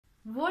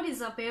What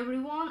is up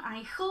everyone?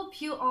 I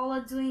hope you all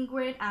are doing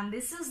great, and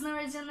this is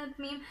Noore Jannat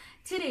Meem.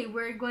 Today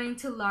we're going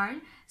to learn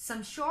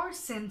some short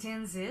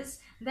sentences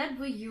that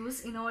we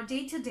use in our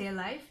day-to-day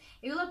life.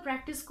 এগুলো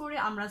practice করে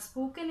আমরা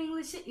spoken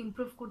ইংলিশে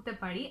improve করতে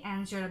পারি,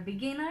 and যারা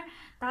beginner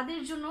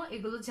তাদের জন্য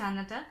এগুলো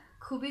জানাটা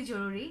খুবই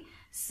জরুরি.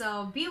 So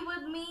be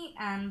with me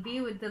and be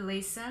with the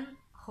lesson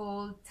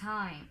whole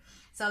time.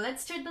 So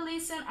let's start the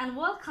lesson and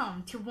welcome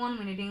to 1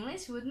 Minute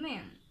English with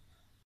Meem.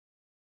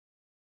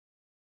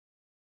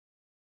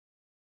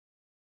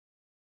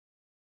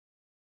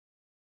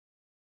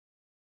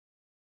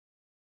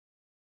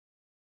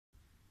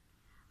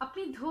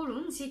 আপনি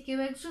ধরুন যে কেউ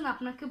একজন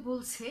আপনাকে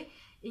বলছে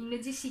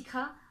ইংরেজি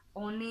শেখা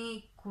অনেক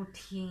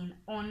কঠিন,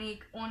 অনেক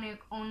অনেক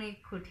অনেক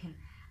কঠিন।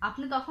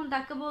 আপনি তখন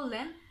তাকে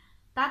বললেন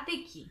তাতে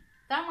কি,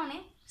 তার মানে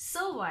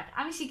সো হোয়াট,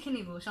 আমি শিখে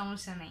নিব,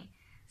 সমস্যা নেই।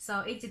 সো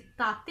এই যে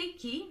তাতে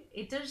কি,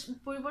 এটার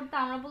পরিবর্তে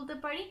আমরা বলতে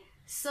পারি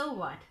সো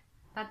হোয়াট।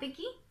 তাতে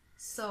কি,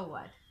 so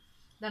what.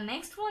 The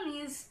next one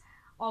is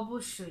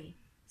অবশ্যই।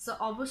 সো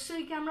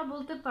অবশ্যইকে আমরা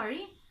বলতে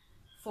পারি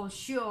ফর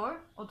শিওর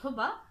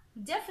অথবা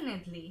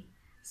ডেফিনেটলি।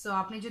 সো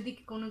আপনি যদি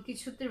কোনো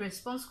কিছুতে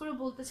রেসপন্স করে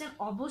বলতে চান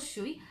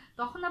অবশ্যই,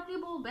 তখন আপনি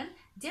বলবেন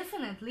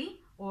ডেফিনেটলি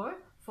ওর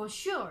ফর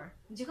শিওর,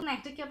 যে কোনো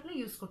একটাকে আপনি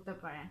ইউজ করতে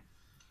পারেন।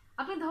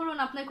 আপনি ধরুন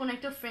আপনার কোনো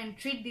একটা ফ্রেন্ড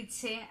ট্রিট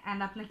দিচ্ছে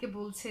অ্যান্ড আপনাকে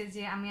বলছে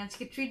যে আমি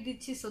আজকে ট্রিট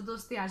দিচ্ছি, সো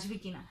দোস্ত তুই আসবি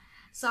কিনা।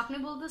 সো আপনি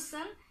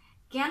বলতেছেন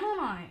কেন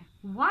নয়,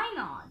 ওয়াই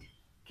নট।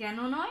 কেন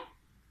নয়,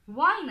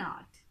 ওয়াই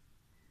নট।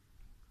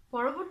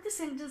 পরবর্তী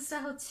সেন্টেন্সটা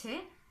হচ্ছে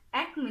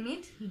 1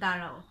 মিনিট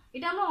দাঁড়াও।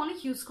 এটা আমরা অনেক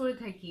ইউজ করে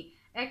থাকি,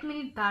 1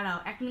 মিনিট দাঁড়াও,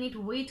 1 মিনিট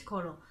ওয়েট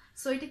করো।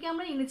 সো এটাকে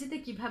আমরা ইংরেজিতে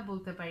কিভাবে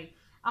বলতে পারি?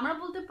 আমরা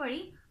বলতে পারি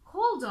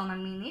hold on a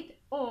minute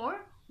or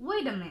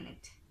wait a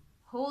minute.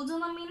 Hold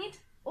on a minute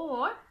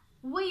or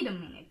wait a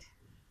minute.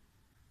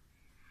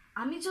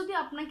 আমি যদি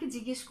আপনাকে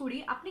জিজ্ঞেস করি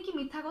আপনি কি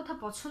মিথ্যা কথা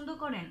পছন্দ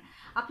করেন,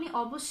 আপনি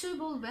অবশ্যই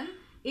বলবেন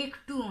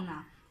একটুও না।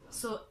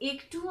 সো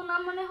একটুও না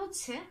মানে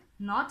হচ্ছে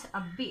নট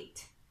আ বিট।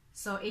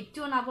 সো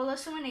একটুও না বলার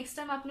সময় নেক্সট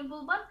টাইম আপনি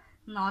বলবেন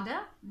নট আ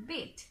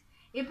বিট।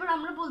 এরপর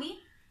আমরা বলি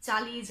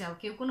চালিয়ে যাও।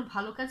 কেউ কোনো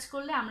ভালো কাজ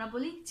করলে আমরা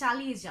বলি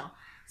চালিয়ে যাও।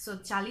 সো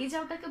চালিয়ে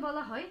যাওটাকে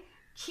বলা হয়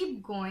keep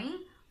going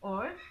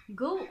or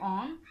go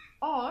on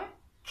or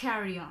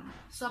carry on.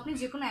 So আপনি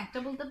যে কোনো একটা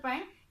বলতে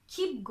পারেন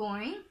keep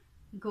going,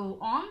 go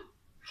on,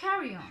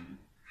 carry on.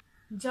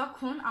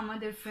 যখন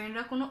আমাদের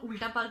ফ্রেন্ডরা কোনো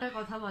উল্টাপাল্টা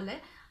কথা বলে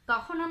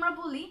তখন আমরা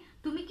বলি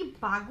তুমি কি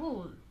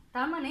পাগল,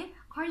 তার মানে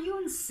আর ইউ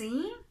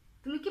ইনসেইন,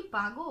 তুমি কি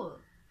পাগল,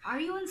 আর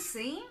ইউ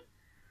ইনসেইন।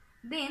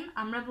 দেন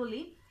আমরা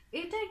বলি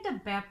এটা একটা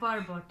ব্যাপার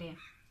বটে,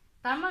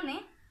 তার মানে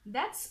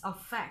that's a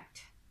fact,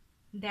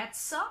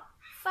 that's a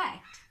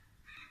fact.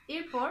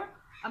 এরপর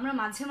আমরা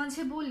মাঝে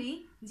মাঝে বলি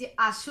যে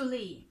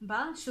আসলেই বা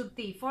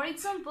সত্যি। ফর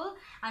এক্সাম্পল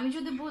আমি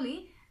যদি বলি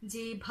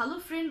যে ভালো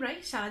ফ্রেন্ডরাই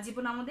সারা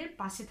জীবন আমাদের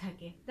পাশে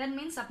থাকে, দ্যাট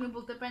মিনস আপনি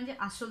বলতে পারেন যে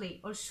আসলেই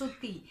ওর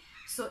সত্যি।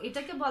 সো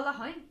এটাকে বলা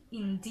হয়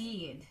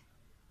ইনডিড।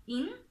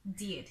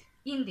 ইনডিড,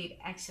 ইনডিড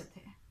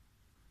একসাথে।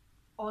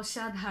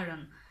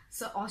 অসাধারণ।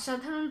 সো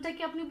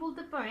অসাধারণটাকে আপনি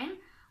বলতে পারেন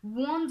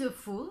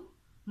ওয়ান্ডারফুল,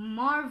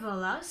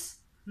 মার্ভেলাস,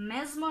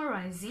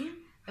 মেসমারাইজিং,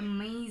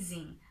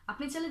 অ্যামেজিং।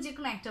 আপনি চাইলে যে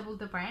কোনো একটা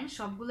বলতে পারেন,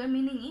 সবগুলোর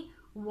মিনিংই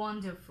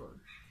ওয়ান্ডারফুল।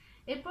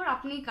 এরপর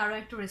আপনি কারো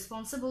একটা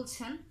রেসপন্সে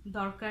বলছেন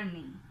দরকার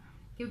নেই।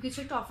 কেউ কিছু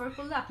একটা অফার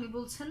করলে আপনি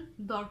বলছেন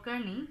দরকার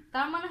নেই,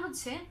 তার মানে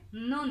হচ্ছে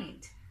নো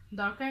নিড।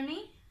 দরকার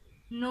নেই,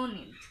 নো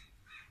নিড।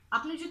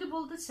 আপনি যদি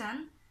বলতে চান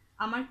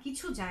আমার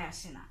কিছু যায়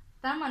আসে না,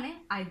 তার মানে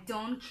আই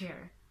ডোন্ট কেয়ার।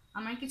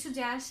 আমার কিছু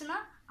যায় আসে না,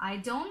 আই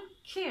ডোন্ট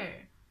কেয়ার।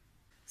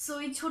 সো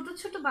এই ছোট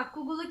ছোট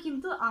বাক্যগুলো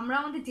কিন্তু আমরা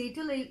আমাদের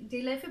ডে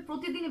লাইফে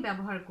প্রতিদিনই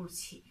ব্যবহার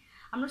করছি।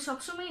 আমরা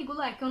সবসময়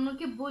এগুলো একে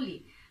অন্যকে বলি।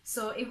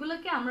 সো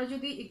এগুলোকে আমরা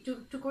যদি একটু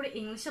একটু করে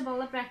ইংলিশে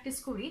বলা প্র্যাকটিস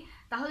করি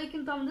তাহলে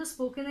কিন্তু আমাদের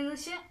স্পোকেন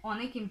ইংলিশে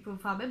অনেক ইমপ্রুভ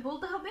হবে।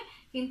 বলতে হবে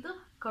কিন্তু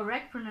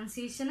কারেক্ট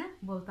প্রনাউন্সিয়েশনে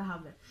বলতে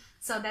হবে।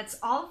 So that's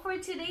all for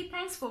today.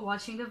 Thanks for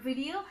watching the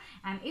video,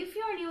 and if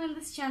you are new in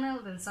this channel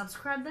then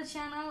subscribe the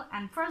channel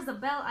and press the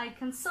bell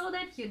icon so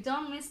that you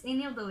don't miss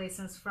any of the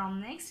lessons from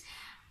next.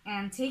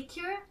 And take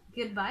care.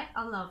 Goodbye.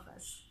 Allah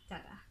Hafiz.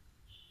 Tada.